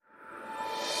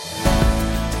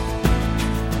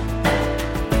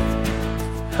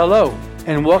Hello,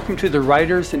 and welcome to the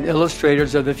Writers and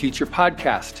Illustrators of the Future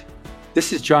podcast.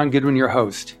 This is John Goodwin, your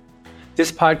host.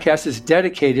 This podcast is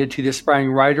dedicated to the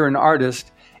aspiring writer and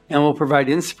artist and will provide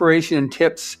inspiration and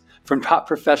tips from top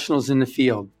professionals in the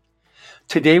field.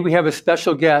 Today, we have a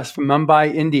special guest from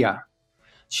Mumbai, India.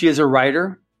 She is a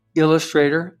writer,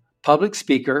 illustrator, public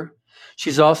speaker.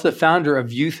 She's also the founder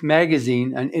of Youth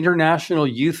Magazine, an international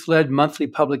youth-led monthly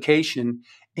publication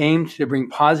aimed to bring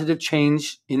positive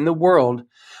change in the world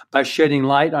by shedding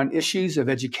light on issues of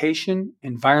education,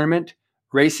 environment,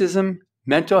 racism,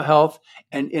 mental health,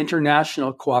 and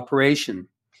international cooperation.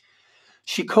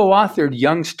 She co-authored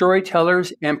Young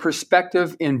Storytellers and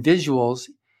Perspective in Visuals,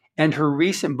 and her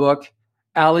recent book,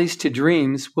 Alleys to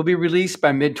Dreams, will be released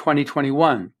by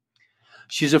mid-2021.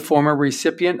 She's a former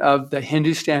recipient of the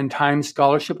Hindustan Times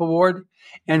Scholarship Award,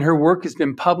 and her work has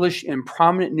been published in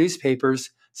prominent newspapers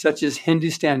such as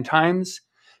Hindustan Times,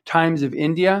 Times of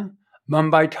India,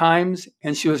 Mumbai Times,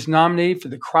 and she was nominated for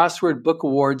the Crossword Book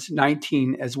Awards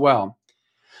 19 as well.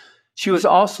 She was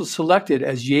also selected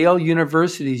as Yale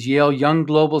University's Yale Young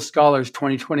Global Scholars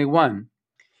 2021.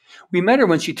 We met her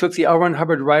when she took the L. Ron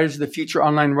Hubbard Writers of the Future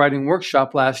online writing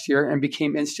workshop last year and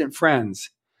became instant friends.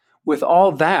 With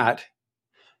all that,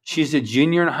 she's a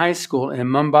junior in high school in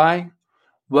Mumbai.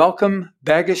 Welcome,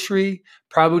 Bhagyashree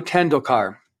Prabhu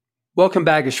Tendulkar. Welcome,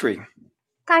 Bhagyashree.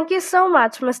 Thank you so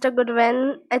much, Mr.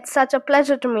 Goodwin. It's such a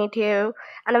pleasure to meet you,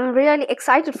 and I'm really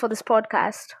excited for this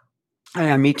podcast.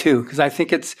 Yeah, me too, because I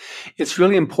think it's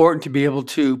really important to be able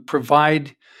to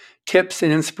provide tips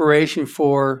and inspiration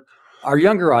for our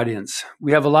younger audience.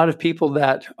 We have a lot of people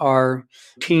that are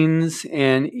teens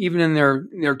and even in their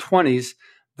 20s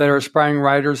that are aspiring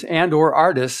writers and or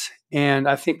artists, and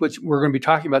I think what we're going to be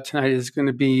talking about tonight is going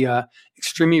to be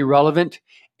extremely relevant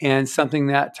and something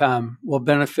that will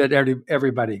benefit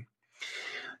everybody.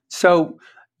 So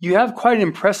you have quite an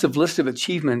impressive list of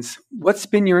achievements. What's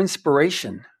been your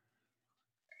inspiration?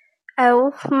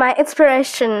 Oh, my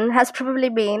inspiration has probably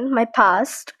been my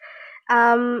past.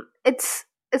 It's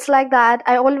like that.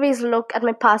 I always look at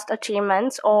my past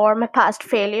achievements or my past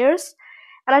failures,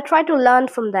 and I try to learn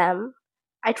from them.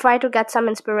 I try to get some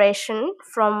inspiration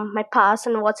from my past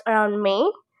and what's around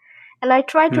me. And I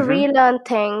try to relearn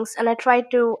things and I try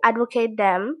to advocate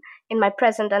them in my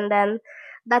present. And then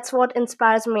that's what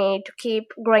inspires me to keep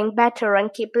growing better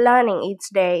and keep learning each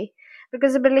day.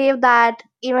 Because I believe that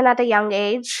even at a young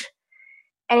age,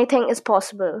 anything is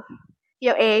possible.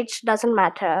 Your age doesn't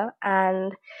matter.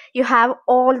 And you have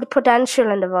all the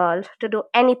potential in the world to do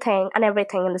anything and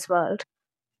everything in this world.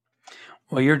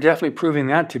 Well, you're definitely proving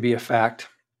that to be a fact.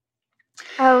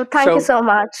 Oh, thank you so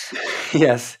much.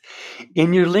 Yes.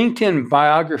 In your LinkedIn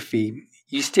biography,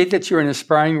 you state that you're an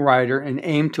aspiring writer and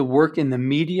aim to work in the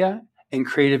media and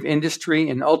creative industry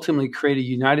and ultimately create a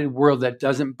united world that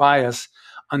doesn't bias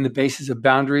on the basis of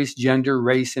boundaries, gender,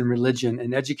 race, and religion,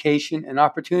 and education and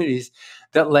opportunities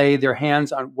that lay their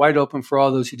hands on wide open for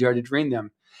all those who dare to dream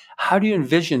them. How do you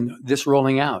envision this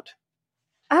rolling out?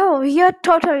 Oh, you're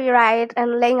totally right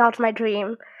in laying out my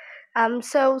dream.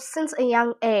 So since a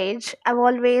young age, I've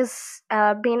always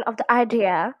been of the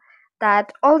idea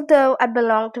that although I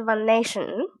belong to one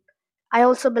nation, I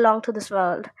also belong to this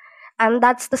world. And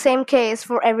that's the same case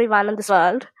for everyone in this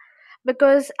world.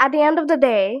 Because at the end of the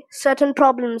day, certain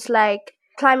problems like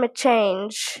climate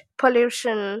change,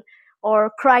 pollution,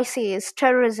 or crises,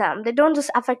 terrorism, they don't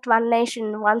just affect one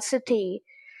nation, one city.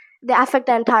 They affect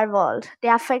the entire world. They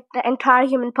affect the entire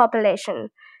human population.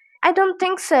 I don't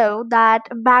think so that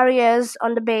barriers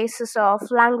on the basis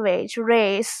of language,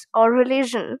 race, or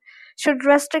religion should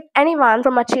restrict anyone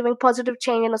from achieving positive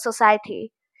change in a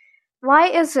society. Why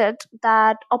is it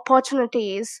that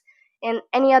opportunities in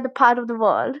any other part of the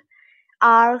world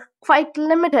are quite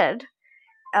limited,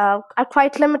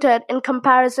 in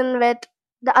comparison with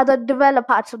the other developed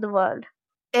parts of the world?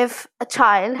 If a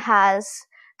child has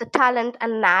the talent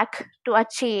and knack to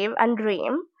achieve and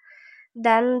dream,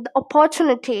 then the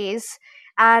opportunities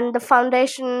and the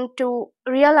foundation to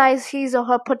realize his or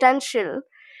her potential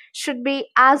should be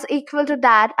as equal to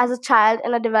that as a child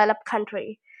in a developed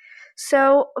country.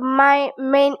 So my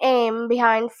main aim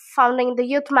behind founding the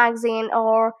youth magazine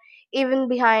or even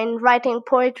behind writing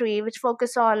poetry which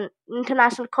focus on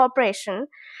international cooperation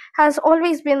has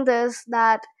always been this,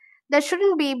 that there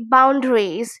shouldn't be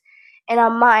boundaries in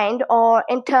our mind or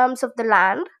in terms of the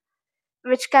land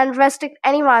which can restrict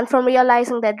anyone from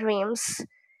realizing their dreams.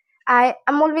 I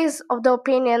am always of the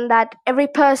opinion that every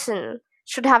person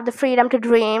should have the freedom to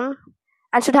dream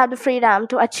and should have the freedom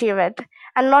to achieve it.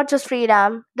 And not just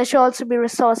freedom, there should also be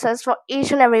resources for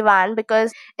each and everyone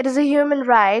because it is a human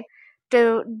right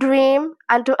to dream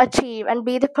and to achieve and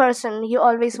be the person you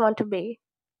always want to be.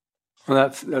 Well,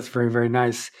 that's very, very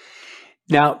nice.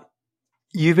 Now,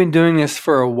 you've been doing this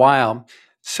for a while,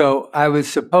 so I would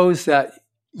suppose that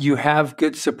you have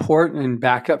good support and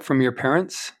backup from your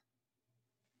parents.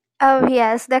 Oh,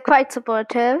 yes, they're quite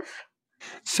supportive.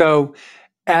 So,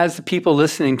 as the people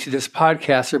listening to this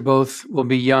podcast are both will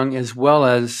be young as well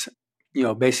as,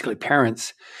 basically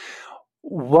parents,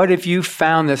 what have you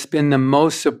found that's been the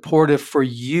most supportive for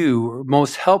you or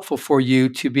most helpful for you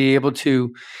to be able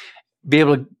to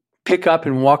pick up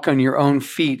and walk on your own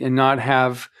feet and not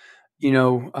have, you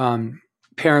know, um,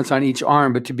 parents on each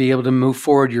arm, but to be able to move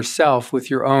forward yourself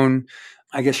with your own,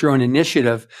 I guess, your own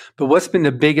initiative. But what's been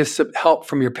the biggest help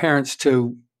from your parents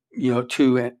to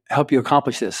help you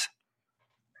accomplish this?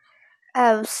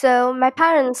 So my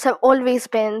parents have always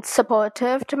been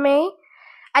supportive to me.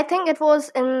 I think it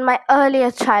was in my earlier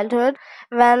childhood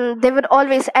when they would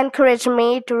always encourage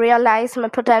me to realize my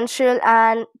potential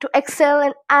and to excel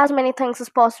in as many things as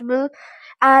possible.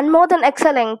 And more than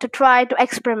excelling, to try to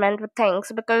experiment with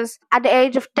things, because at the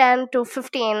age of 10 to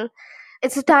 15,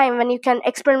 it's a time when you can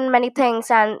experiment many things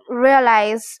and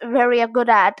realize where you're good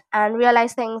at and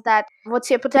realize things that what's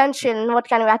your potential and what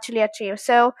can you actually achieve.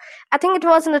 So I think it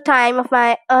was in the time of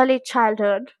my early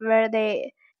childhood where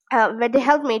they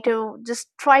helped me to just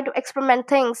try to experiment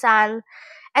things and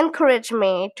encourage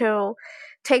me to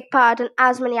take part in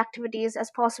as many activities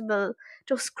as possible,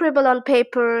 to scribble on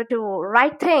paper, to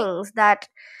write things that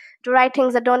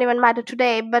don't even matter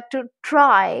today, but to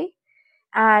try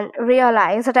and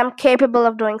realize that I'm capable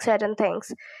of doing certain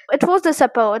things. It was the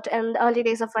support in the early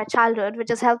days of my childhood which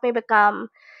has helped me become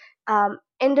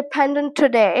independent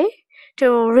today,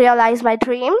 to realize my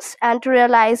dreams and to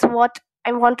realize what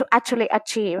I want to actually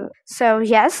achieve. So,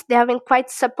 yes, they have been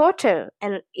quite supportive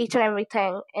in each and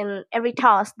everything, in every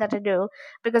task that I do,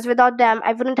 because without them,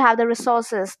 I wouldn't have the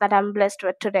resources that I'm blessed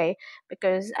with today,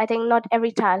 because I think not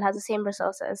every child has the same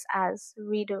resources as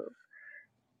we do.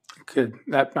 Good,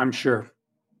 that I'm sure.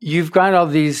 You've got all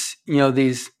these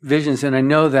visions, and I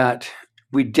know that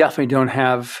we definitely don't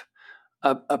have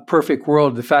a perfect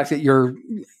world. The fact that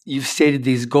you've stated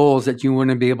these goals that you want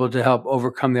to be able to help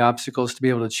overcome the obstacles to be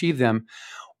able to achieve them.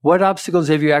 What obstacles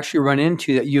have you actually run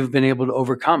into that you've been able to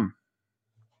overcome?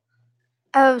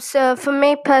 Oh, so for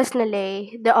me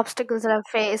personally, the obstacles that I've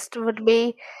faced would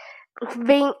be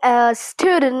being a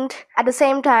student at the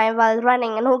same time while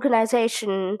running an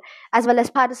organization, as well as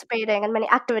participating in many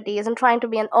activities and trying to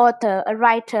be an author, a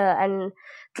writer, and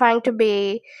trying to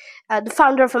be the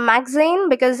founder of a magazine,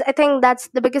 because I think that's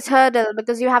the biggest hurdle,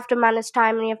 because you have to manage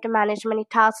time and you have to manage many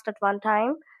tasks at one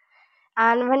time.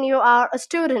 And when you are a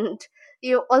student,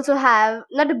 you also have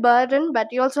not a burden, but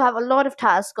you also have a lot of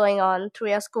tasks going on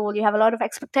through your school. You have a lot of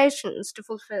expectations to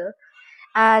fulfill,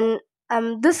 and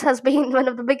this has been one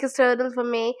of the biggest hurdles for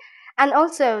me. And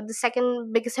also the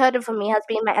second biggest hurdle for me has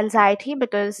been my anxiety,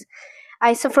 because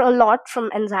I suffer a lot from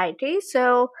anxiety.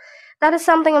 So that is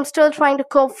something I'm still trying to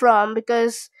cope from,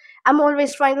 because I'm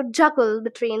always trying to juggle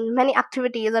between many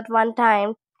activities at one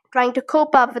time, trying to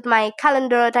cope up with my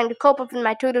calendar, trying to cope up with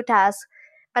my to-do tasks.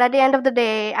 But at the end of the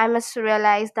day, I must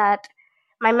realize that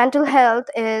my mental health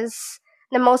is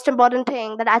the most important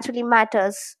thing that actually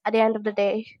matters at the end of the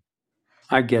day.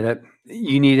 I get it.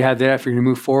 You need to have that if you're going to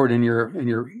move forward in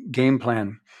your game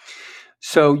plan.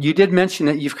 So you did mention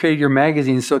that you've created your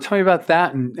magazine. So tell me about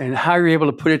that and how you're able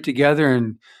to put it together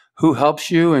and who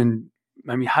helps you. And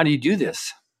I mean, how do you do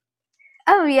this?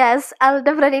 Oh yes, I'll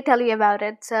definitely tell you about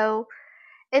it. So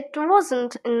it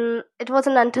wasn't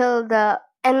until the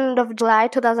end of July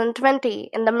 2020,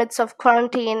 in the midst of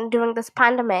quarantine during this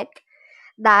pandemic,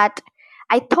 that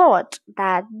I thought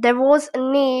that there was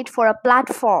a need for a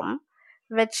platform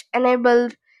which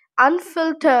enabled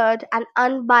unfiltered and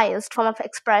unbiased form of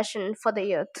expression for the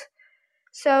youth.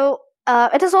 So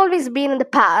it has always been in the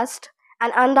past,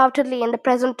 and undoubtedly in the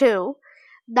present too,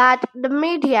 that the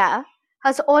media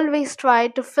has always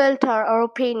tried to filter our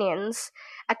opinions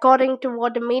according to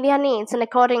what the media needs and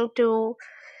according to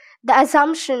the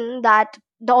assumption that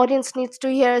the audience needs to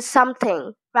hear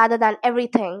something rather than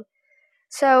everything.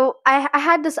 So I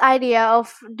had this idea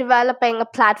of developing a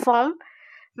platform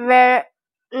where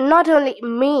not only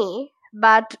me,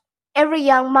 but every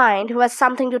young mind who has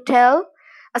something to tell,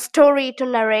 a story to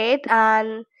narrate,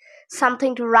 and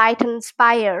something to write and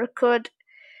inspire could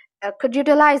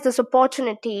utilize this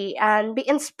opportunity and be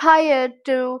inspired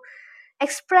to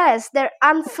express their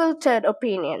unfiltered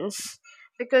opinions.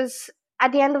 Because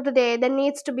at the end of the day, there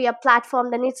needs to be a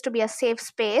platform, there needs to be a safe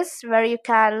space where you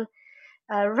can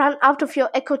run out of your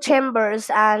echo chambers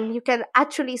and you can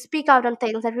actually speak out on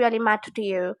things that really matter to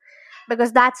you.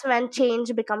 because that's when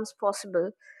change becomes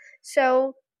possible.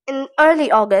 So in early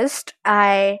August,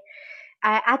 I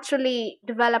actually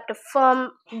developed a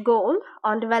firm goal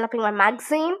on developing my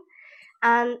magazine,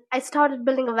 and I started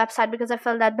building a website because I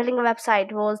felt that building a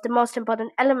website was the most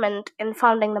important element in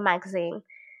founding the magazine.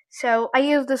 So I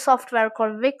used the software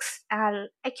called Wix, and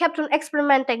I kept on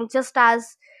experimenting just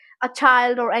as a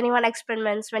child or anyone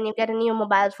experiments when you get a new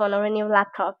mobile phone or a new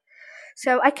laptop.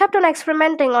 So I kept on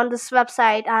experimenting on this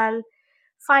website, and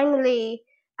finally,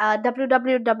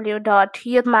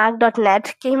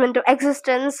 www.youthmag.net came into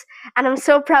existence, and I'm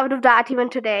so proud of that even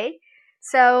today.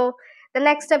 So the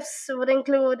next steps would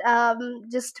include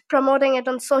just promoting it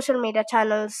on social media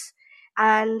channels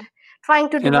and trying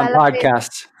to And on develop it.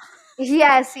 podcasts.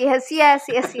 Yes,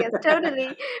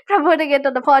 totally. Promoting it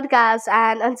on the podcast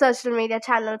and on social media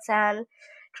channels, and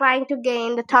trying to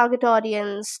gain the target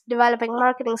audience, developing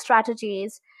marketing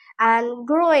strategies, and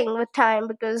growing with time,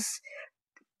 because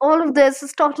all of this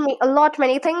has taught me a lot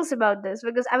many things about this,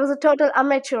 because I was a total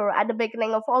amateur at the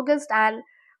beginning of August, and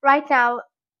right now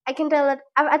I can tell that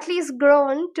I've at least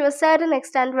grown to a certain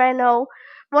extent where I know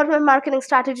what my marketing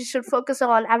strategy should focus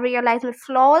on. I've realized my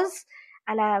flaws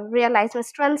and I've realized my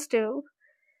strengths too.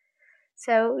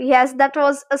 So yes, that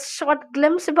was a short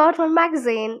glimpse about my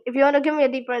magazine. If you want to give me a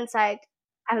deeper insight,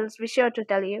 I will be sure to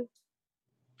tell you.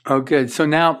 Oh, good. So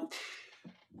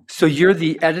you're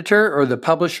the editor or the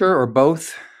publisher or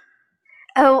both?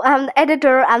 Oh, I'm the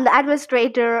editor, I'm the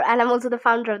administrator, and I'm also the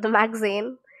founder of the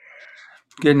magazine.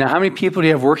 Good. Now, how many people do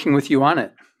you have working with you on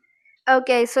it?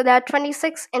 Okay, so there are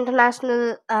 26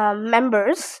 international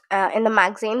members in the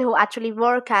magazine who actually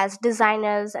work as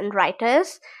designers and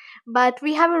writers. But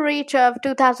we have a reach of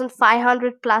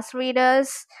 2,500 plus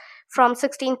readers from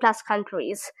 16 plus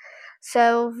countries.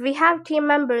 So we have team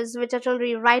members which are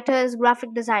generally writers,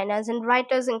 graphic designers, and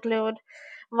writers include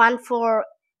one for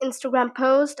Instagram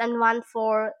post and one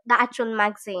for the actual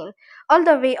magazine.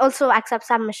 Although we also accept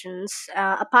submissions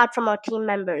apart from our team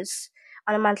members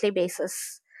on a monthly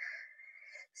basis.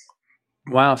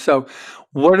 Wow. So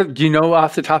do you know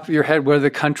off the top of your head what are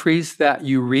the countries that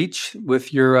you reach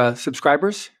with your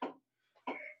subscribers?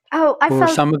 Oh, Or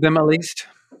some of them at least?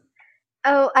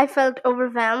 I felt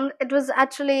overwhelmed. It was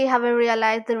actually how I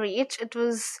realized the reach. It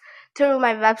was through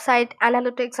my website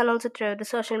analytics and also through the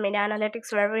social media analytics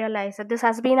where I realized that this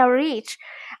has been our reach.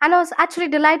 And I was actually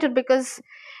delighted because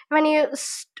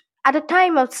at the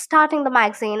time of starting the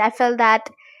magazine, I felt that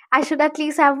I should at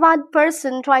least have one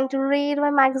person trying to read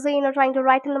my magazine or trying to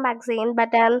write in the magazine.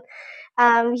 But then,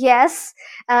 yes,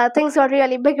 things got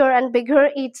really bigger and bigger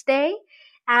each day.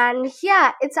 And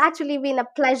yeah, it's actually been a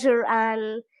pleasure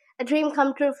and a dream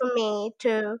come true for me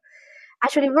to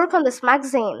actually work on this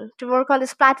magazine, to work on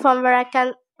this platform where it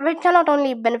can not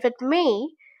only benefit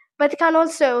me, but it can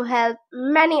also help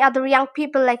many other young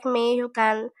people like me who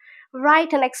can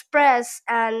write and express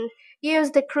and use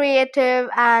the creative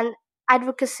and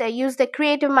advocacy, use the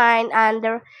creative mind and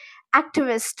their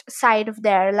activist side of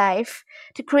their life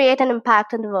to create an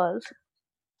impact in the world.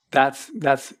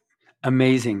 That's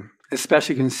amazing,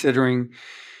 especially considering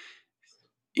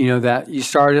that you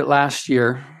started last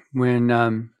year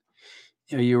when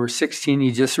you were 16.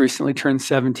 You just recently turned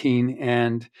 17,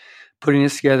 and putting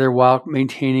this together while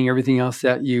maintaining everything else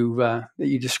that you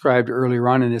described earlier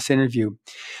on in this interview.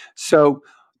 So,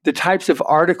 the types of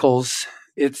articles,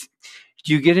 do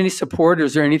you get any support?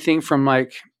 Is there anything from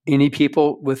like any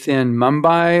people within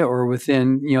Mumbai or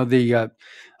within the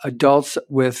adults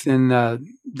within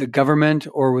the government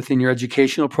or within your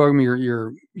educational program,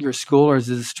 your school, or is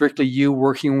it strictly you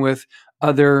working with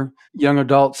other young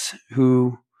adults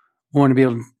who want to be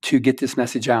able to get this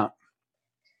message out?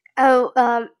 Oh,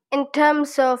 in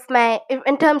terms of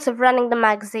running the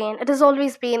magazine, it has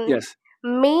always been Yes.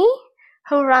 me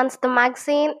who runs the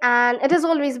magazine, and it has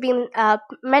always been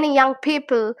many young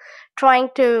people trying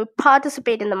to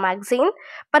participate in the magazine.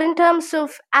 But in terms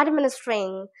of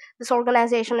administering this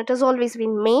organization, it has always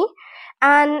been me,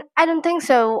 and I don't think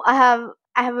so. I have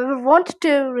ever wanted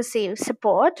to receive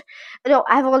support. No,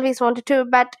 I have always wanted to,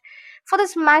 but for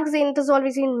this magazine, it has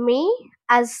always been me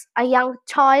as a young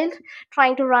child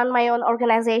trying to run my own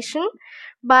organization.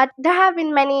 But there have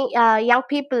been many young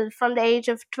people from the age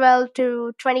of 12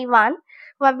 to 21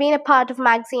 who have been a part of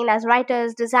magazine as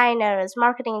writers, designers,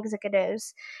 marketing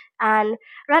executives, and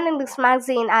running this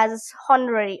magazine as on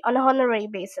a honorary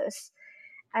basis.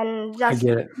 And I just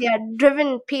get it. they are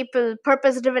driven people,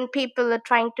 purpose-driven people, are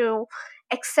trying to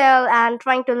excel and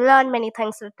trying to learn many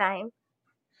things at a time.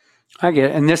 I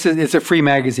get it. And it's a free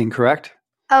magazine, correct?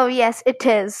 Oh yes, it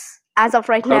is as of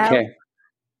right now. Okay.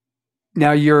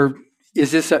 Now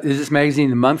is this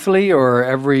magazine monthly or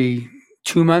every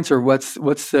 2 months, or what's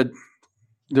the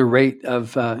rate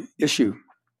of issue?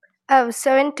 Oh,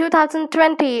 so in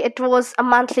 2020, it was a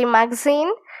monthly magazine,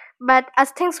 but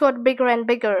as things got bigger and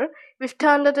bigger, we've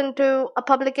turned it into a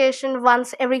publication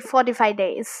once every 45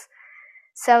 days,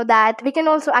 so that we can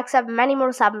also accept many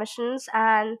more submissions,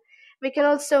 and we can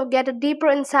also get a deeper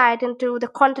insight into the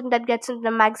content that gets into the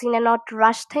magazine and not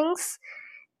rush things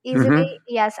easily. Mm-hmm.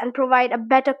 Yes, and provide a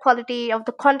better quality of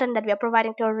the content that we are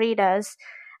providing to our readers,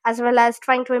 as well as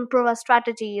trying to improve our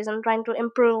strategies and trying to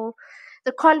improve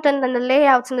the content and the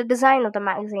layouts and the design of the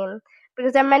magazine,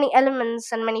 because there are many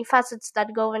elements and many facets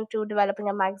that go into developing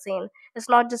a magazine. It's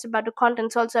not just about the content,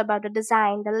 it's also about the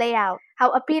design, the layout, how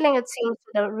appealing it seems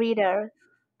to the reader.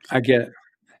 I get it.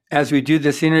 As we do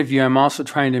this interview, I'm also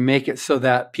trying to make it so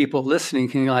that people listening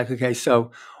can be like, okay,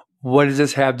 so what does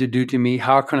this have to do to me?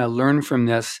 How can I learn from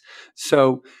this?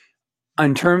 So,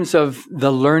 in terms of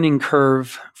the learning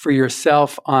curve for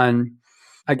yourself on,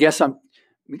 I guess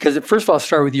because first of all,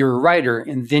 start with you're a writer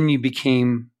and then you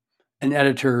became an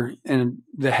editor and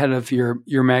the head of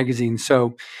your magazine.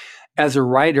 So, as a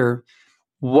writer,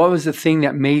 what was the thing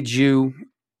that made you,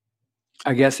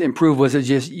 I guess, improve? Was it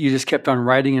just you just kept on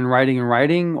writing and writing and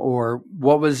writing, or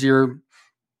what were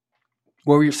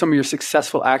some of your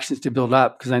successful actions to build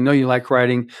up? Because I know you like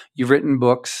writing. You've written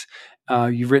books.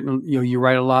 You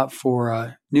write a lot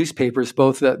for newspapers,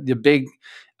 both the big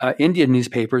Indian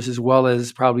newspapers as well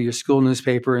as probably your school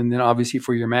newspaper, and then obviously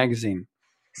for your magazine.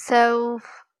 So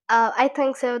I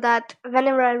think so that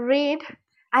whenever I read,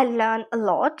 I learn a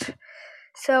lot.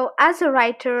 So as a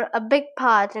writer, a big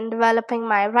part in developing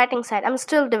my writing side, I'm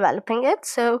still developing it.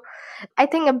 So I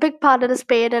think a big part that is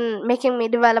paid in making me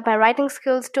develop my writing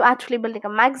skills to actually building a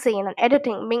magazine and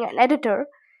editing, being an editor,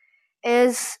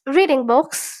 is reading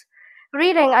books,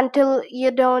 reading until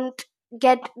you don't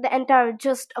get the entire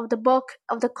gist of the book,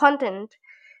 of the content.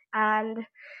 And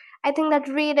I think that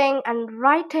reading and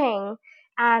writing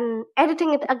and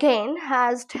editing it again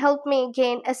has helped me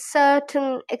gain a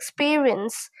certain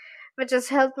experience, which has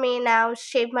helped me now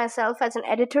shape myself as an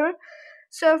editor.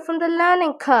 So, from the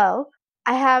learning curve,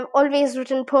 I have always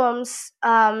written poems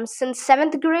since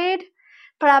seventh grade,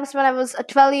 perhaps when I was a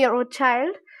 12-year-old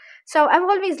child. So, I've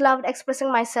always loved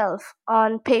expressing myself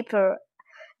on paper,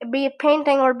 be it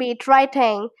painting or be it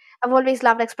writing. I've always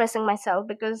loved expressing myself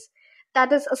because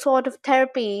that is a sort of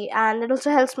therapy, and it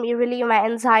also helps me relieve my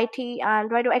anxiety and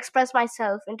try to express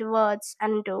myself into words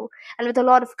and with a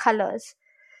lot of colors.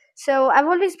 So I've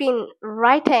always been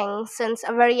writing since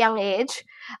a very young age.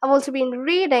 I've also been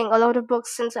reading a lot of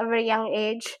books since a very young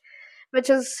age, which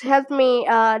has helped me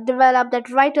develop that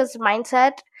writer's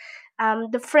mindset,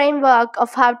 the framework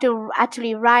of how to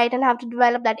actually write and how to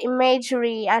develop that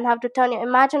imagery and how to turn your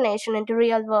imagination into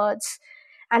real words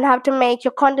and how to make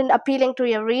your content appealing to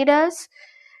your readers.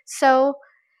 So,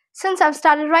 since I've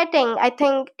started writing, I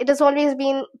think it has always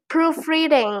been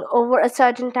proofreading over a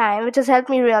certain time, which has helped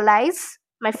me realize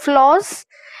my flaws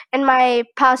in my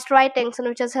past writings and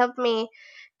which has helped me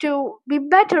to be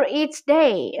better each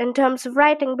day in terms of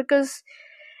writing because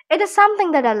it is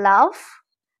something that I love.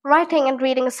 Writing and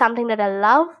reading is something that I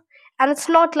love, and it's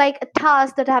not like a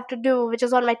task that I have to do, which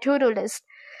is on my to do list.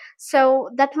 So,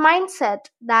 that mindset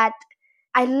that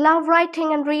I love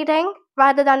writing and reading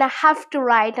rather than I have to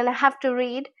write and I have to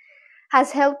read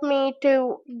has helped me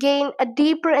to gain a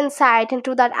deeper insight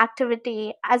into that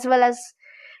activity as well as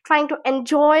trying to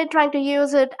enjoy, trying to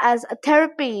use it as a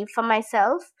therapy for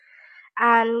myself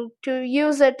and to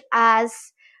use it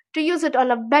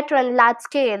on a better and large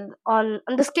scale on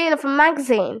the scale of a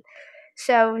magazine.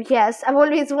 So yes, I've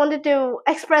always wanted to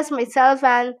express myself,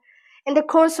 and in the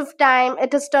course of time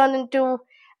it has turned into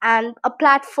a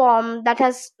platform that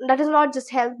has not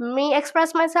just helped me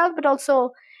express myself but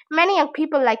also many young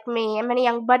people like me and many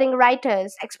young budding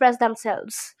writers express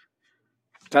themselves.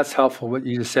 That's helpful what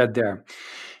you just said there.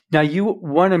 Now you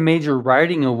won a major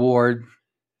writing award.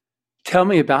 Tell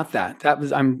me about that. That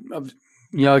was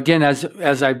again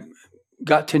as I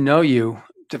got to know you,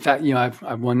 the fact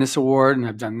I've won this award and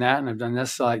I've done that and I've done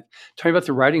this. So, like, tell me about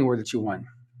the writing award that you won.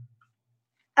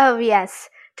 Oh yes,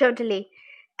 totally.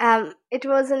 It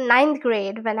was in ninth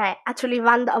grade when I actually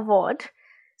won the award.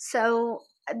 So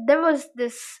there was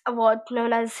this award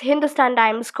known as Hindustan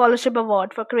Times Scholarship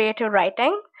Award for Creative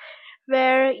Writing,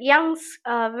 where young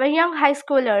high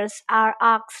schoolers are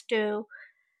asked to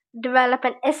develop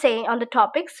an essay on the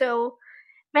topic. So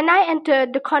when I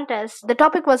entered the contest, the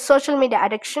topic was social media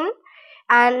addiction.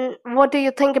 And what do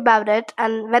you think about it,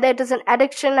 and whether it is an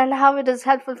addiction, and how it is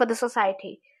helpful for the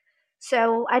society?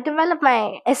 So I developed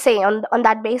my essay on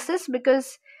that basis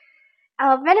because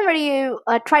whenever you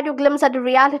try to glimpse at the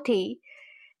reality,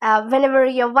 whenever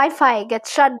your Wi-Fi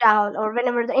gets shut down or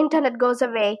whenever the internet goes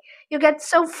away, you get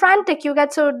so frantic, you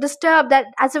get so disturbed that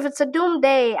as if it's a doom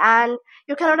day and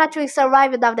you cannot actually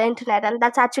survive without the internet. And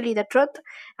that's actually the truth.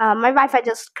 My Wi-Fi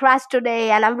just crashed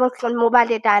today, and I'm working on mobile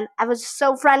data, and I was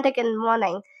so frantic in the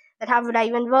morning that how would I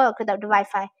even work without the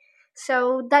Wi-Fi?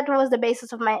 So that was the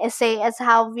basis of my essay, as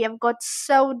how we have got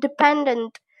so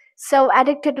dependent, so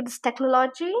addicted to this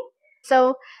technology.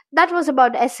 So that was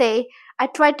about the essay. I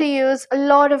tried to use a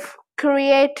lot of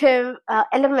creative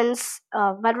elements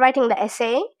while writing the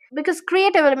essay, because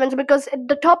creative elements, because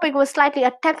the topic was slightly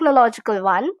a technological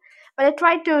one, but I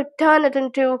tried to turn it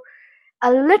into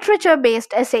a literature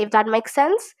based essay, if that makes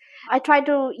sense. I tried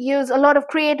to use a lot of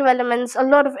creative elements, a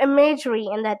lot of imagery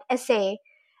in that essay,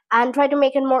 and try to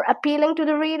make it more appealing to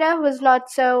the reader who is not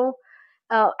so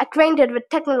acquainted with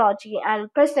technology.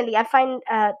 And personally, I find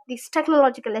these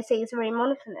technological essays very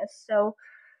monotonous. So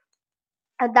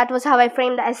that was how I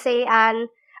framed the essay. And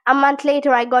a month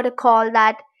later, I got a call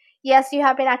that, yes, you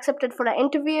have been accepted for an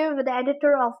interview with the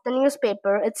editor of the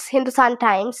newspaper. It's Hindustan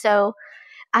Times. So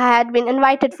I had been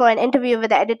invited for an interview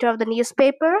with the editor of the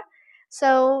newspaper.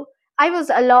 So I was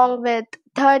along with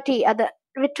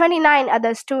 29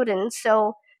 other students.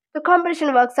 So the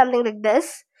competition works something like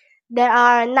this. There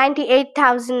are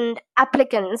 98,000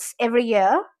 applicants every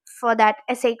year for that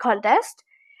essay contest.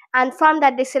 And from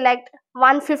that, they select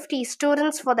 150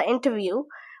 students for the interview.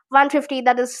 150,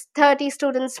 that is 30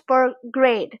 students per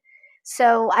grade.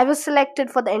 So I was selected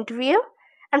for the interview.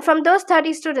 And from those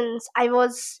 30 students, I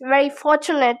was very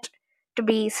fortunate to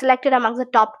be selected amongst the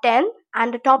top 10,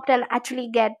 and the top 10 actually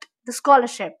get the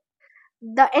scholarship.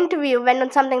 The interview went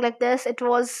on something like this. It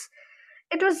was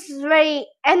very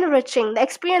enriching. The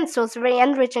experience was very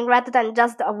enriching rather than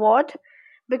just the award,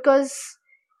 because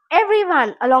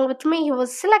everyone along with me who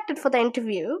was selected for the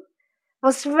interview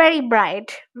was very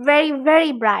bright, very,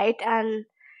 very bright, and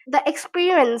the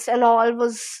experience and all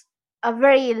was a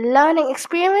very learning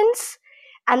experience.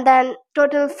 And then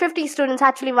total 50 students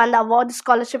actually won the award. The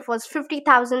scholarship was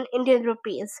 50,000 Indian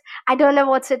rupees. I don't know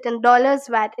what's it in dollars,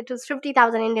 but it was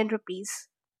 50,000 Indian rupees.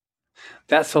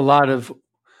 That's a lot of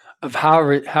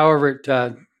however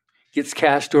it gets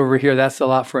cashed over here. That's a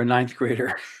lot for a ninth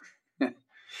grader.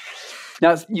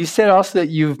 Now, you said also that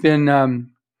you've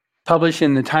been published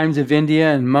in the Times of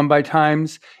India and Mumbai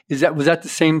Times. Was that the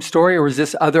same story, or is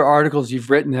this other articles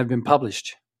you've written that have been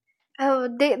published? Oh,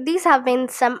 these have been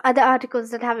some other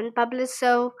articles that have been published.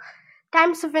 So,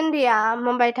 Times of India,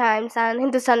 Mumbai Times, and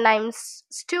Hindustan Times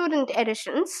student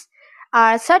editions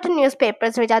are certain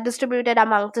newspapers which are distributed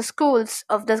among the schools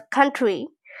of the country,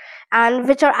 and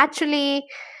which are actually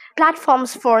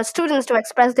platforms for students to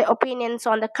express their opinions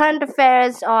on the current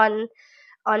affairs, on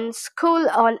school,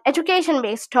 on education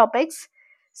based topics.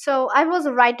 So I was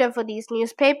a writer for these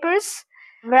newspapers,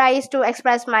 where I used to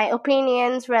express my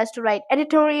opinions, where I used to write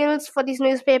editorials for these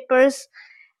newspapers,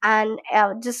 and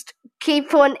just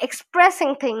keep on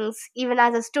expressing things even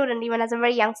as a student, even as a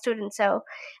very young student. So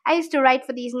I used to write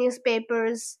for these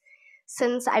newspapers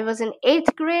since I was in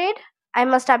 8th grade. I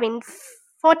must have been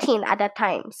 14 at that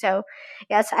time. So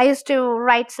yes, I used to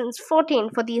write since 14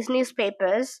 for these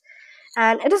newspapers.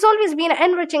 And it has always been an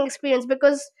enriching experience,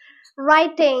 because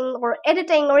writing or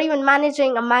editing or even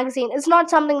managing a magazine is not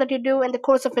something that you do in the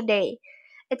course of a day.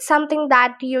 It's something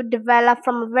that you develop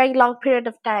from a very long period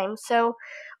of time. So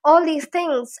all these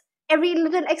things, every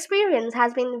little experience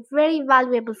has been very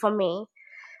valuable for me.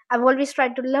 I've always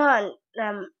tried to learn,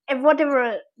 if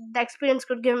whatever the experience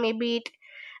could give me, be it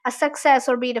a success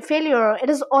or be it a failure, it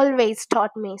has always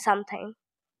taught me something.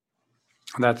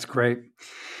 That's great.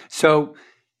 So,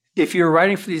 if you're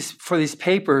writing for these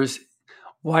papers,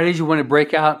 why did you want to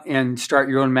break out and start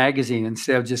your own magazine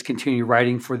instead of just continue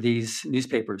writing for these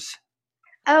newspapers?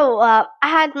 Oh, I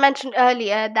had mentioned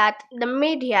earlier that the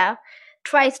media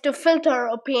tries to filter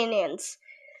opinions.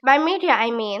 By media,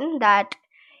 I mean that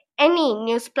any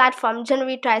news platform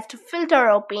generally tries to filter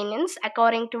opinions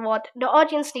according to what the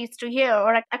audience needs to hear,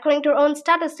 or according to their own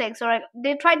statistics, or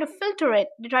they try to filter it.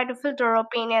 They try to filter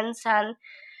opinions, and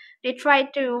they try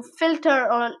to filter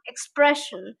on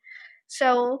expression.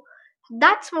 So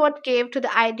that's what gave to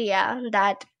the idea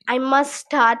that I must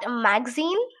start a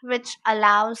magazine which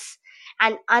allows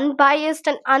an unbiased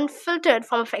and unfiltered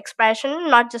form of expression,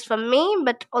 not just for me,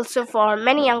 but also for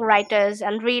many young writers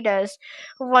and readers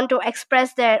who want to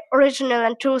express their original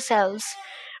and true selves,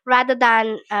 rather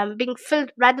than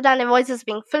their voices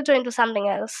being filtered into something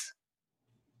else.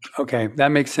 Okay, that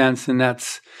makes sense, and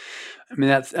that's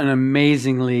an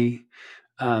amazingly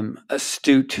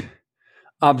astute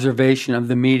observation of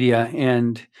the media.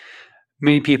 And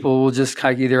many people will just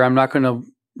kind of either, I'm not going to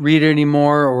read it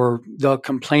anymore, or they'll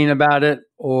complain about it,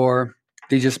 or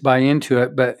they just buy into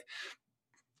it. But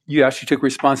you actually took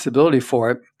responsibility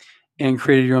for it and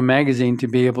created your own magazine to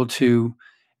be able to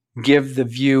give the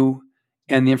view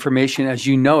and the information as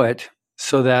you know it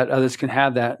so that others can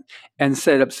have that and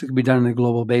set it up so it can be done on a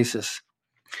global basis.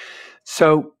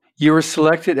 So you were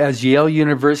selected as Yale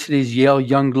University's Yale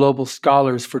Young Global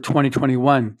Scholars for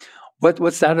 2021.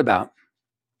 What's that about?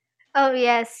 Oh,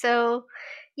 yes. So,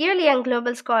 Yearly Young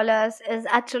Global Scholars is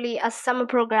actually a summer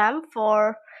program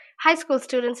for high school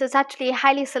students. It's actually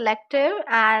highly selective,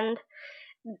 and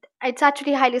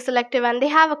they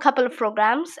have a couple of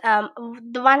programs.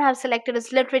 The one I've selected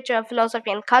is literature, philosophy,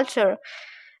 and culture,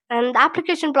 and the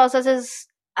application process is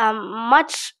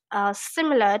much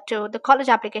similar to the college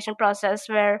application process,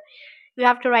 where you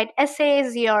have to write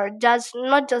essays. You're judged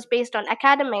not just based on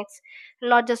academics,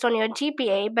 not just on your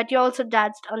GPA, but you're also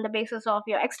judged on the basis of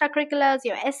your extracurriculars,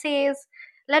 your essays,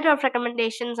 letter of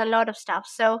recommendations, and a lot of stuff.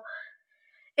 So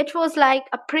it was like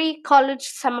a pre-college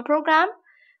summer program,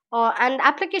 and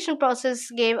application process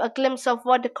gave a glimpse of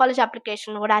what the college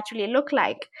application would actually look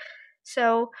like.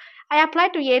 So I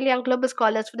applied to Yale Young Global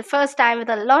Scholars for the first time with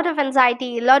a lot of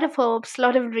anxiety, a lot of hopes, a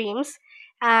lot of dreams,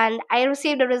 and I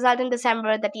received a result in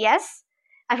December that yes,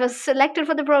 I was selected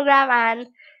for the program, and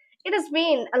it has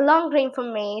been a long dream for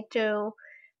me to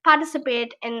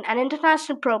participate in an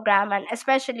international program, and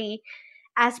especially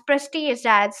as prestige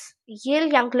as Yale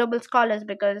Young Global Scholars,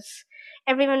 because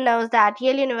everyone knows that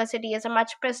Yale University is a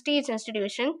much prestige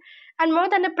institution, and more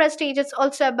than the prestige, it's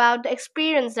also about the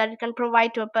experience that it can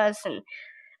provide to a person.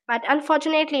 But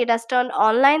unfortunately, it has turned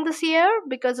online this year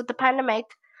because of the pandemic.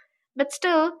 But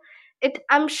still,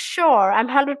 I'm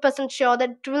 100% sure that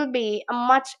it will be a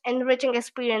much enriching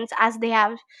experience as they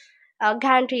have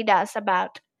guaranteed us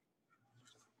about.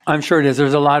 I'm sure it is.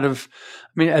 There's a lot of, I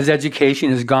mean, as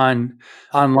education has gone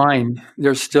online,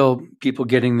 there's still people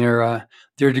getting their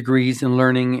degrees and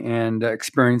learning and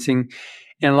experiencing,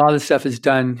 and a lot of the stuff is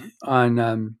done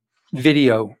on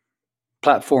video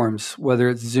platforms, whether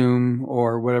it's Zoom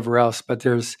or whatever else. But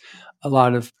there's a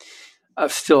lot of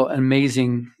still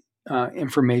amazing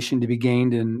information to be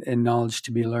gained and knowledge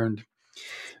to be learned.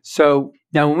 So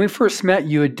now, when we first met,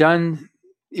 you had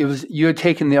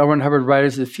taken the L. Ron Hubbard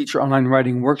Writers of the Future online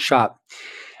writing workshop.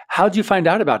 How did you find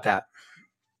out about that?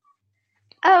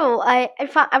 Oh, I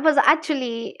was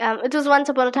actually, it was once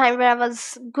upon a time where I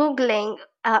was Googling,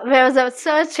 I was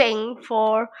searching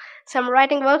for some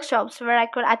writing workshops where I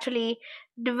could actually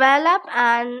develop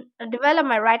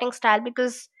my writing style,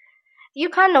 because you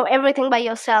can't know everything by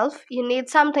yourself. You need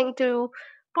something to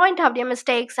point out your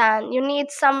mistakes, and you need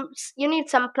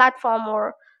some platform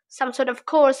or some sort of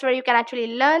course where you can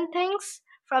actually learn things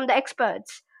from the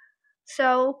experts.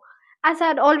 So, as I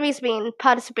had always been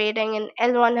participating in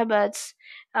L1 Hubbard's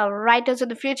Writers of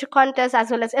the Future contest as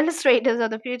well as Illustrators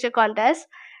of the Future contest,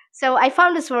 so I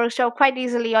found this workshop quite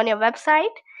easily on your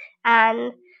website,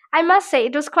 and I must say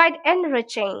it was quite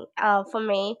enriching for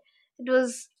me. It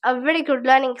was a very good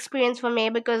learning experience for me,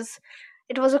 because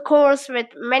it was a course with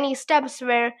many steps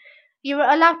where you were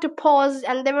allowed to pause,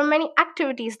 and there were many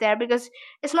activities there, because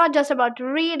it's not just about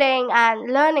reading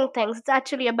and learning things.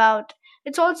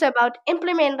 It's also about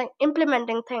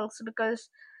implementing things, because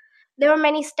there were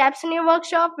many steps in your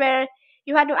workshop where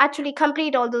you had to actually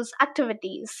complete all those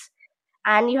activities,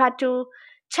 and you have to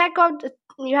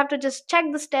just check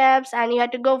the steps, and you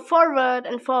have to go forward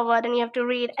and forward, and you have to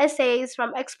read essays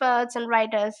from experts and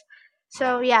writers.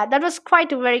 So yeah, that was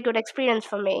quite a very good experience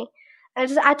for me, and it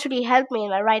has actually helped me in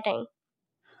my writing.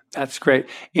 That's great.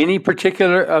 Any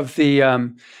particular of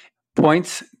the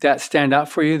points that stand out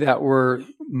for you that were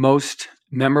most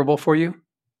memorable for you?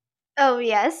 Oh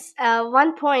yes,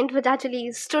 one point which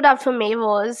actually stood out for me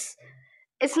was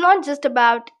it's not just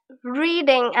about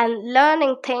reading and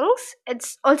learning things,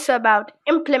 it's also about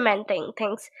implementing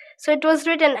things. So it was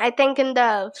written, I think, in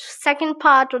the second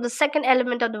part or the second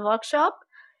element of the workshop,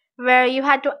 where you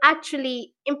had to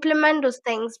actually implement those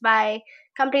things by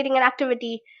completing an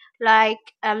activity, like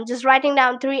just writing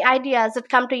down three ideas that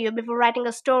come to you before writing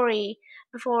a story,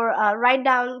 before write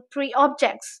down three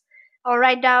objects, or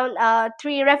write down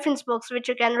three reference books which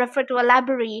you can refer to a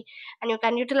library, and you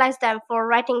can utilize them for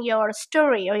writing your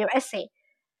story or your essay.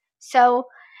 So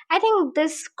I think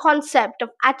this concept of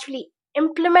actually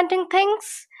implementing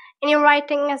things in your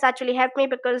writing has actually helped me,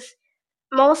 because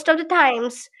most of the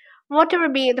times, whatever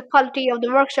be the quality of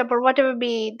the workshop or whatever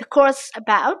be the course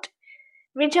about,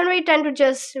 we generally tend to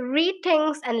just read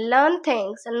things and learn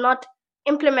things and not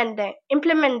implement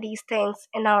these things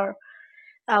in our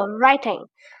writing.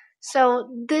 So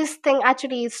this thing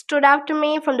actually stood out to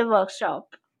me from the workshop.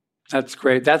 That's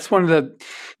great.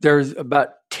 There's about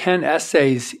 10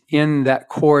 essays in that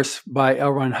course by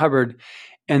L. Ron Hubbard,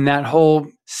 and that whole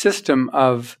system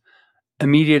of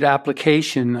immediate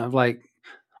application of like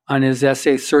on his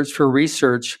essay, Search for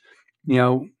Research, you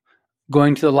know,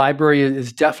 going to the library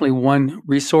is definitely one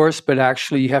resource, but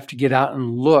actually you have to get out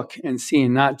and look and see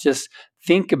and not just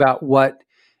think about what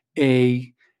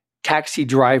a taxi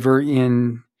driver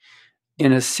in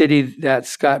a city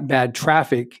that's got bad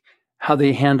traffic, how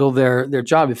they handle their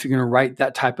job if you're going to write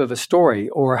that type of a story,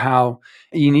 or how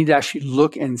you need to actually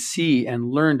look and see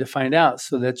and learn to find out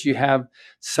so that you have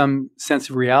some sense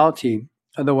of reality.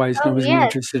 Otherwise, Oh nobody's going to be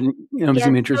yes, interested in, nobody's yes,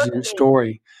 going to be interested in your totally.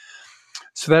 story.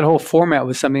 So that whole format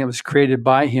was something that was created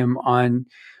by him on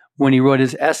when he wrote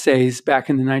his essays back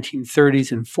in the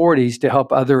 1930s and 40s to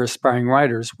help other aspiring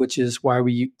writers, which is why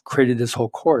we created this whole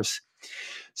course.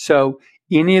 So,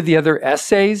 any of the other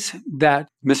essays that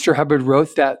Mr. Hubbard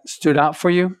wrote that stood out for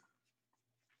you?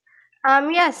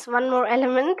 Yes, one more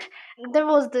element. There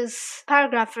was this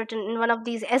paragraph written in one of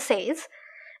these essays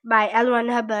by L. Ron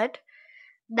Hubbard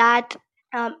that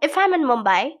if I'm in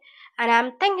Mumbai and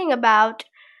I'm thinking about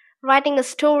writing a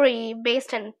story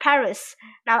based in Paris.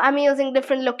 Now, I'm using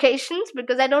different locations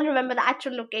because I don't remember the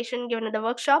actual location given in the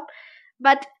workshop.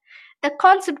 But the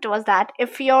concept was that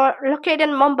if you're located in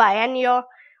Mumbai and you're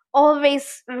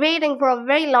always waiting for a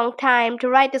very long time to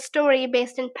write a story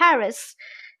based in Paris,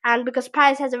 and because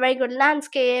Paris has a very good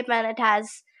landscape and it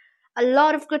has a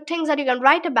lot of good things that you can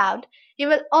write about, you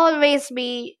will always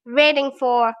be waiting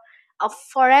for a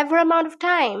forever amount of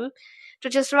time to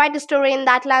just write a story in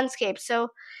that landscape. So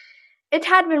it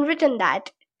had been written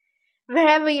that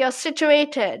wherever you're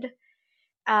situated,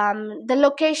 the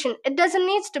location, it doesn't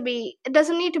need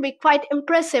to be quite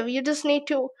impressive. You just need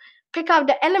to pick out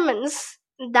the elements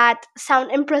that sound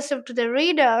impressive to the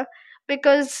reader,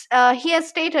 because he has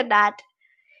stated that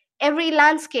every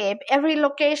landscape, every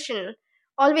location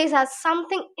always has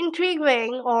something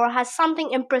intriguing or has something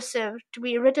impressive to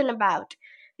be written about.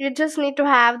 You just need to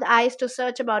have the eyes to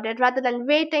search about it rather than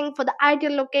waiting for the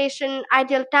ideal location,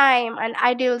 ideal time, and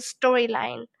ideal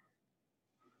storyline.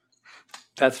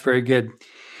 That's very good.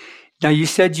 Now, you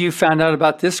said you found out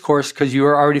about this course because you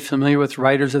were already familiar with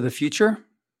Writers of the Future.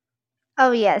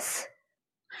 Oh, yes.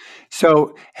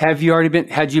 So, had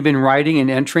you been writing and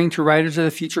entering to Writers of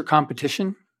the Future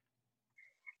competition?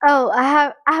 Oh, I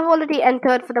have already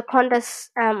entered for the contest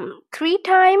 3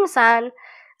 times, and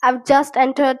I've just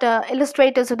entered the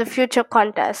Illustrators of the Future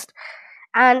contest,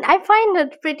 and I find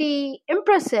it pretty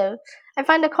impressive. I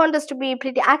find the contest to be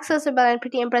pretty accessible and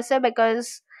pretty impressive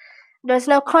because there's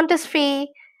no contest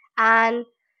fee, and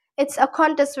it's a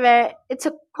contest where it's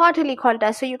a quarterly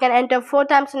contest, so you can enter 4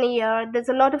 times in a year. There's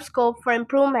a lot of scope for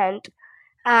improvement,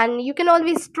 and you can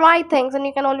always try things and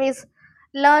you can always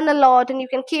learn a lot and you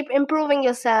can keep improving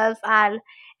yourself and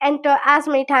enter as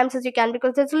many times as you can,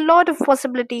 because there's a lot of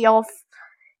possibility of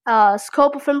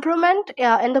scope of improvement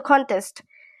in the contest,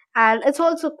 and it's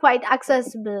also quite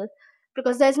accessible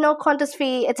because there's no contest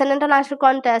fee. It's an international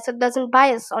contest. It doesn't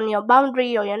bias on your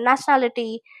boundary or your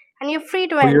nationality, and you're free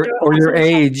to Or enter as your many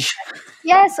times. age?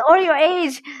 Yes, or your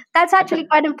age. That's actually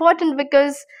quite important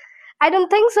because I don't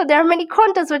think so. There are many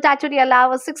contests which actually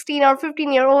allow a 16 or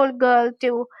 15-year-old girl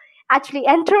to actually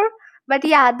enter. But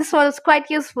yeah, this one is quite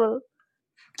useful.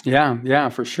 Yeah,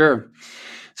 for sure.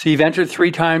 So you've entered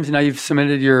 3 times, and now you've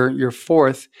submitted your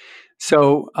fourth.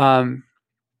 So,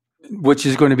 which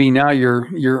is going to be now your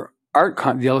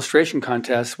the illustration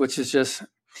contest, which is just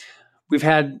we've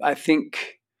had, I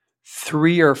think,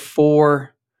 3 or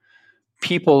 4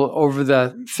 people over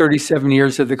the 37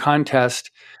 years of the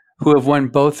contest who have won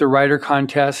both the writer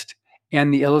contest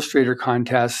and the illustrator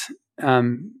contest.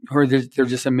 They're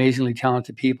just amazingly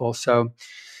talented people. So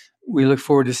we look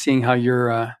forward to seeing how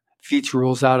your future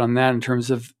rolls out on that in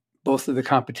terms of both of the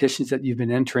competitions that you've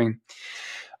been entering.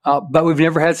 But we've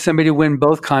never had somebody win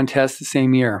both contests the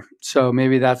same year. So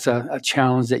maybe that's a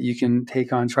challenge that you can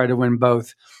take on, try to win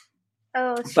both.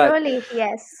 Oh, But surely,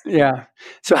 yes. yeah.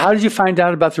 So how did you find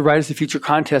out about the Writers of the Future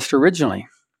contest originally?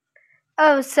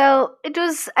 Oh, so it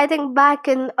was, I think, back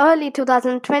in early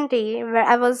 2020 where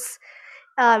I was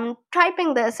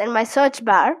typing this in my search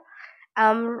bar,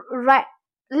 right,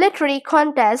 literary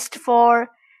contest for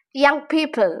young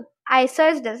people. I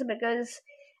searched this because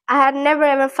I had never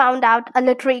ever found out a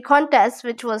literary contest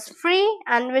which was free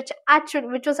and which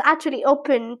was actually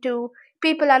open to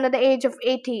people under the age of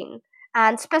 18,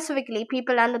 and specifically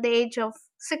people under the age of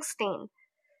 16.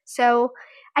 So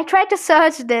I tried to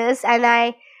search this,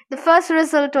 and the first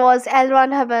result was L.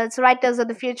 Ron Hubbard's Writers of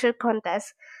the Future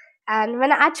contest. And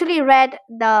when I actually read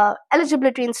the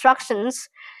eligibility instructions,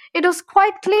 it was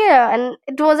quite clear, and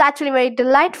it was actually very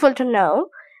delightful to know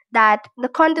that the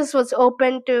contest was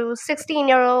open to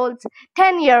 16-year-olds,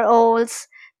 10-year-olds,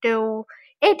 to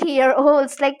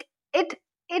 80-year-olds. Like it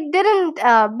didn't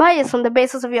bias on the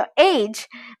basis of your age,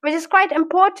 which is quite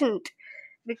important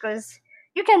because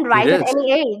you can It write at is.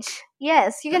 any age.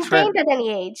 Yes, you can That's right. paint at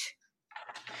any age.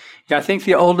 Yeah, I think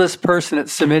the oldest person that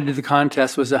submitted to the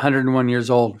contest was 101 years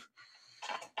old.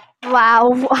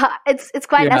 Wow, it's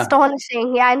quite Yeah.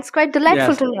 astonishing. Yeah, and it's quite delightful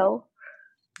Yes. to know.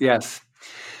 Yes.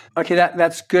 Okay,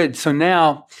 that's good. So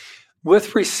now,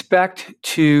 with respect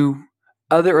to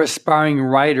other aspiring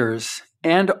writers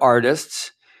and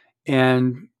artists,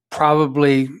 and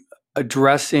probably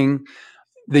addressing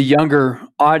the younger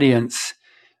audience,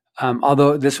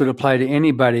 although this would apply to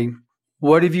anybody,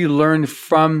 what have you learned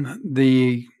from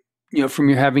from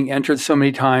your having entered so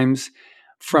many times,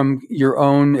 from your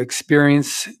own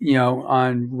experience,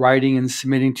 on writing and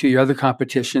submitting to your other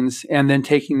competitions, and then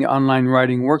taking the online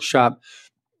writing workshop?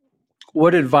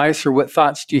 What advice or what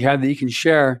thoughts do you have that you can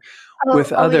share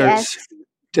with Oh yes. others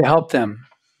to help them?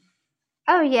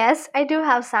 Oh yes, I do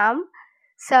have some.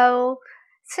 So,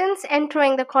 since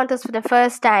entering the contest for the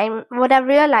first time, what I've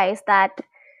realized that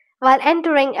while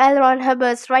entering L. Ron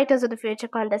Hubbard's Writers of the Future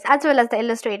contest as well as the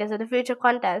Illustrators of the Future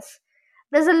contest,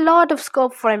 there's a lot of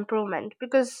scope for improvement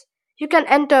because you can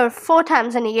enter 4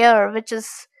 times in a year, which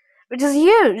is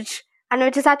huge and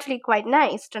which is actually quite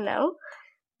nice to know.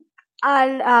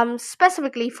 And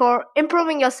specifically for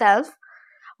improving yourself,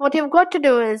 what you've got to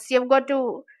do is you've got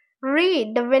to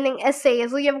read the winning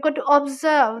essays, or you've got to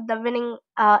observe the winning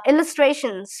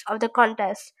illustrations of the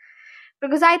contest,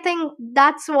 because I think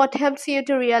that's what helps you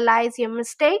to realize your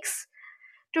mistakes,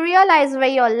 to realize where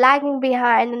you're lagging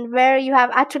behind and where you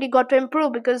have actually got to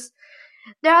improve, because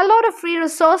there are a lot of free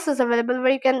resources available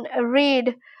where you can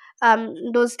read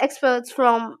those experts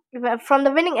from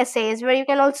the winning essays, where you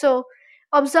can also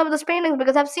observe those paintings,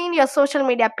 because I've seen your social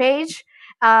media page,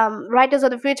 Writers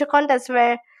of the Future contest,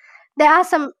 where there are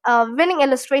some winning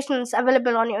illustrations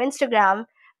available on your Instagram,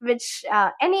 which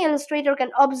any illustrator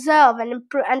can observe and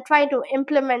try to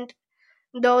implement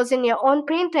those in your own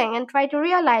painting and try to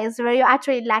realize where you're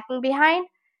actually lacking behind.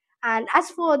 And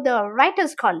as for the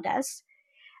writers contest,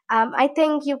 I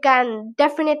think you can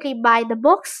definitely buy the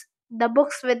books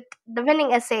with the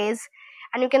winning essays,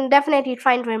 and you can definitely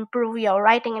try to improve your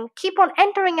writing and keep on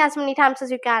entering as many times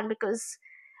as you can, because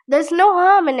there's no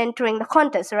harm in entering the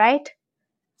contest, right?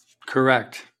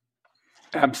 Correct.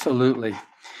 Absolutely.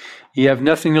 You have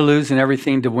nothing to lose and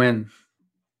everything to win.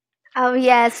 Oh,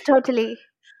 yes, totally.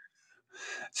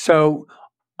 So,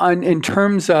 in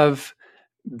terms of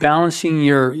balancing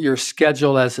your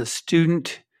schedule as a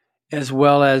student as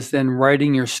well as then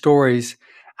writing your stories,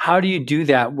 how do you do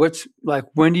that? What's like,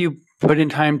 when do you put in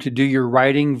time to do your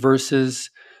writing versus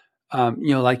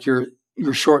like your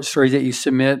short stories that you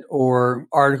submit or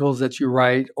articles that you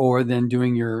write, or then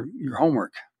doing your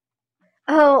homework?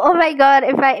 Oh my God!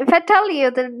 If I tell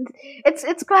you that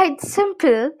it's quite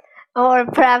simple, or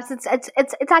perhaps it's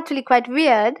actually quite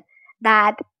weird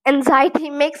that anxiety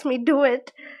makes me do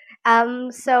it.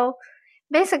 So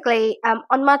basically,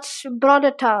 on much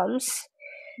broader terms,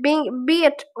 be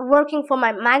it working for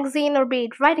my magazine, or be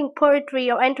it writing poetry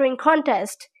or entering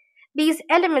contest, these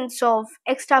elements of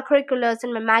extracurriculars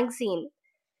in my magazine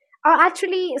are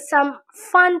actually some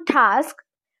fun tasks,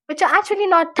 which are actually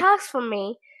not tasks for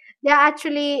me. They're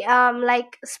actually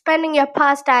like spending your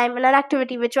pastime in an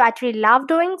activity which you actually love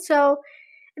doing. So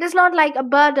it is not like a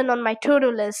burden on my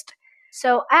to-do list.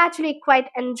 So I actually quite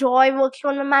enjoy working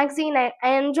on my magazine. I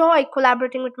enjoy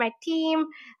collaborating with my team.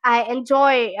 I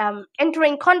enjoy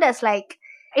entering contests like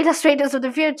Illustrators of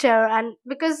the Future, and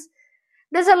because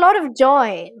there's a lot of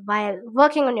joy while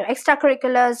working on your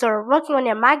extracurriculars or working on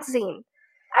your magazine.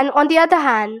 And on the other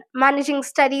hand, managing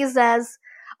studies has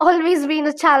always been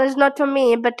a challenge, not for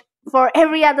me, but for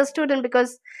every other student,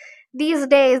 because these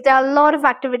days there are a lot of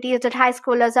activities that high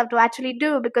schoolers have to actually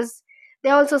do, because they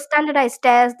also standardize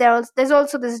tests. There's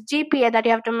also this GPA that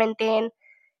you have to maintain,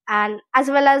 and as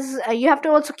well as you have to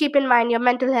also keep in mind your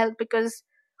mental health, because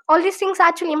all these things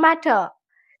actually matter.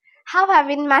 How have I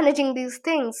been managing these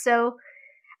things? So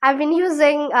I've been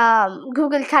using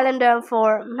Google Calendar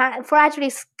for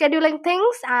actually scheduling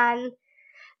things, and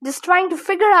just trying to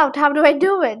figure out how do I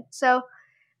do it. So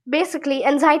basically,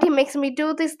 anxiety makes me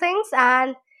do these things,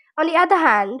 and on the other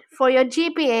hand, for your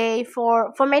GPA,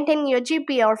 for maintaining your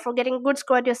GPA or for getting good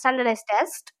score at your standardized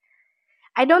test,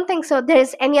 I don't think so there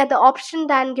is any other option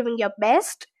than giving your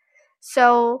best.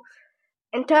 So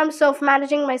in terms of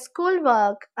managing my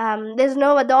schoolwork, there's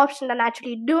no other option than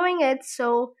actually doing it.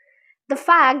 So the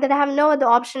fact that I have no other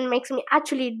option makes me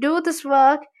actually do this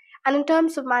work, And in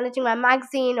terms of managing my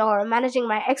magazine or managing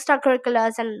my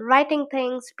extracurriculars and writing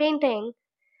things, painting,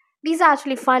 these are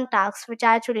actually fun tasks which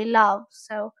I actually love.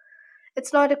 So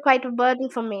it's not quite a burden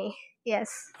for me.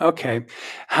 Yes. Okay.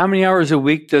 How many hours a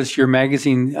week does your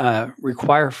magazine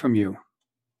require from you?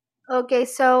 Okay,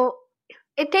 so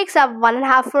it takes up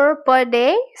 1.5 hour per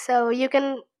day. So you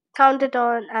can count it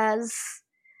on as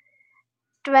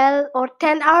 12 or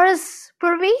 10 hours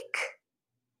per week.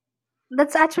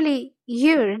 That's actually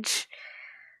huge.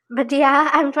 But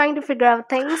yeah, I'm trying to figure out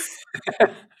things.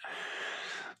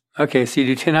 Okay, so you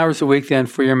do 10 hours a week then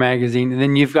for your magazine, and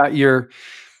then you've got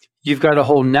a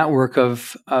whole network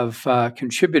of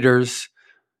contributors,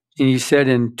 and you said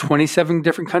in 27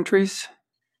 different countries?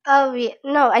 Oh,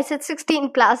 no, I said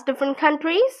 16 plus different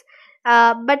countries.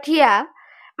 But yeah,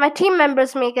 my team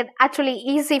members make it actually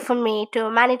easy for me to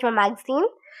manage my magazine.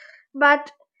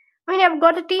 But when you've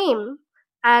got a team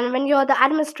and when you're the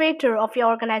administrator of your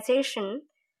organization,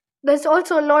 there's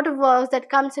also a lot of work that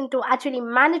comes into actually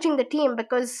managing the team,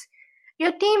 because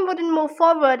your team wouldn't move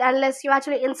forward unless you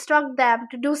actually instruct them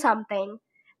to do something,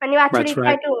 when you That's actually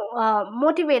try right. to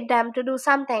motivate them to do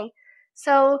something.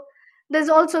 So there's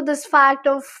also this fact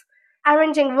of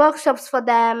arranging workshops for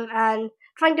them and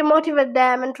trying to motivate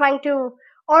them and trying to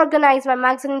organize my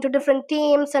magazine into different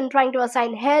teams and trying to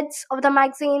assign heads of the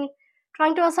magazine,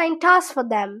 trying to assign tasks for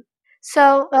them.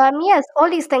 So yes, all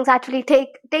these things actually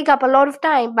take up a lot of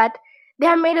time, but they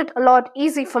have made it a lot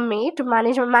easy for me to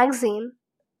manage my magazine.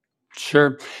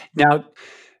 Sure. Now,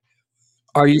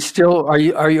 are you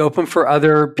open for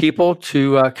other people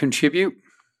to contribute?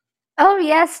 Oh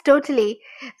yes, totally.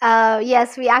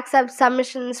 Yes, we accept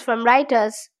submissions from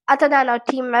writers other than our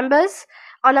team members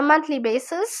on a monthly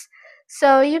basis.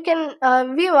 So you can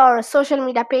view our social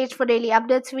media page for daily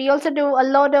updates. We also do a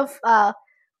lot of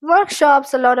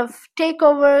workshops, a lot of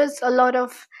takeovers, a lot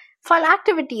of fun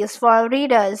activities for our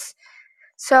readers.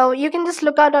 So you can just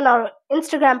look out on our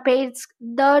Instagram page,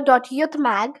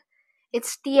 the.youthmag.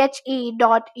 It's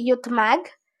the.youthmag.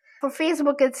 For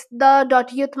Facebook, it's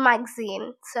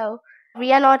the.youthmagazine. So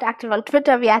we are not active on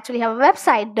Twitter. We actually have a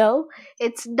website though.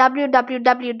 It's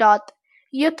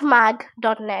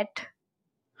www.youthmag.net.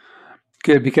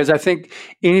 Good, because I think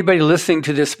anybody listening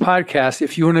to this podcast,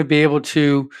 if you want to be able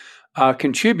to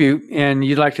contribute and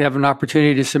you'd like to have an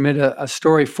opportunity to submit a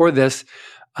story for this,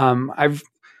 I've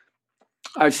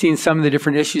seen some of the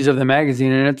different issues of the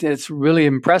magazine, and it's really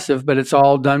impressive. But it's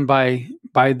all done by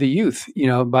the youth,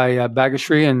 by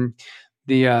Bagashri and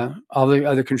the all the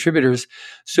other contributors.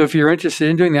 So if you're interested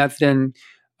in doing that, then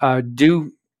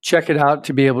do check it out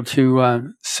to be able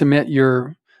to submit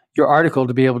your article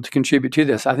to be able to contribute to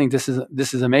this. I think this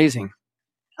is amazing.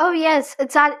 Oh yes,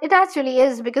 it actually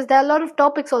is, because there are a lot of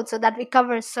topics also that we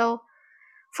cover. So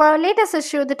for our latest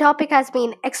issue, the topic has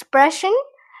been expression,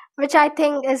 which I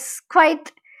think is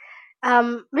quite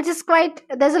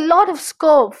there's a lot of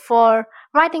scope for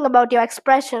writing about your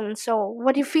expression. So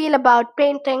what you feel about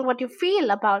painting, what you feel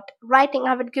about writing,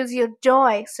 how it gives you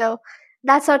joy. So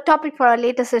that's our topic for our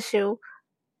latest issue.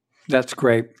 That's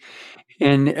great.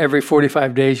 And every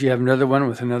 45 days, you have another one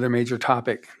with another major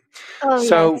topic. Oh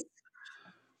So, yes.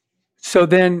 so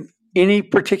then, any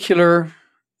particular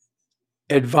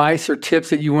advice or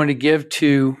tips that you want to give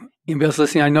to anybody else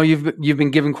listening? I know you've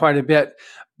been given quite a bit,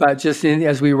 but just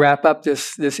as we wrap up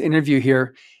this interview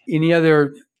here, any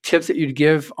other tips that you'd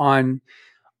give on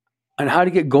how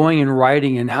to get going in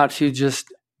writing and how to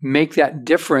just make that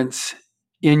difference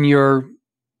in your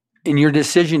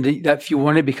decision that if you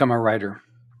want to become a writer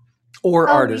or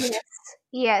Oh artist? yes.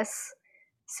 Yes.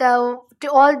 So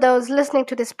to all those listening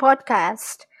to this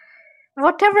podcast,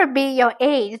 whatever be your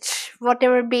age,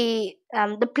 whatever be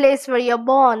the place where you're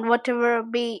born, whatever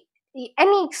be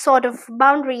any sort of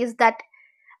boundaries that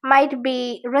might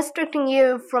be restricting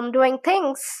you from doing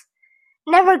things,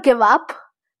 never give up,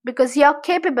 because you're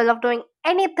capable of doing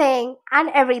anything and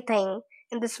everything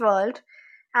in this world.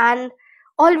 And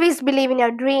always believe in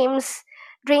your dreams.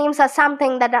 Dreams are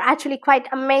something that are actually quite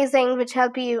amazing, which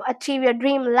help you achieve your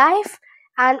dream life.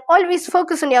 And always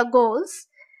focus on your goals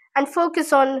and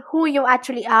focus on who you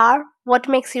actually are, what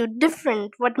makes you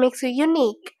different, what makes you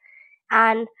unique,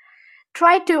 and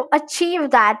try to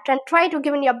achieve that and try to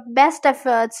give in your best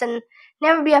efforts and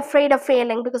never be afraid of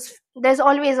failing, because there's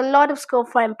always a lot of scope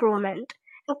for improvement,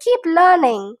 and keep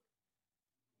learning.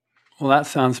 Well, that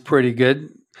sounds pretty good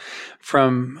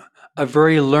from a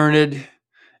very learned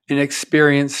and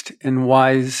experienced and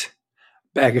wise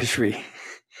Bagashri.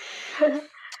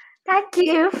 Thank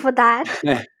you for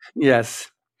that.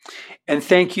 Yes. And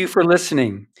thank you for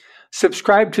listening.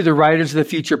 Subscribe to the Writers of the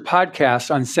Future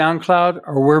podcast on SoundCloud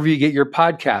or wherever you get your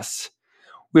podcasts.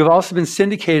 We have also been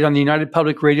syndicated on the United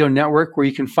Public Radio Network, where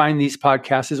you can find these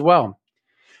podcasts as well.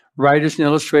 Writers and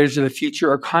Illustrators of the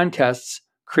Future are contests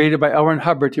created by L. Ron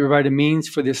Hubbard to provide a means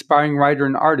for the aspiring writer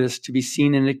and artist to be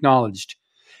seen and acknowledged.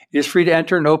 It is free to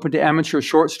enter and open to amateur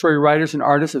short story writers and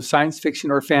artists of science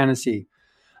fiction or fantasy.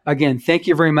 Again, thank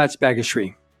you very much,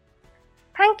 Bhagyashree.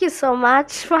 Thank you so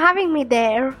much for having me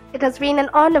there. It has been an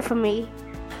honor for me.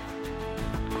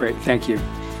 Great, thank you.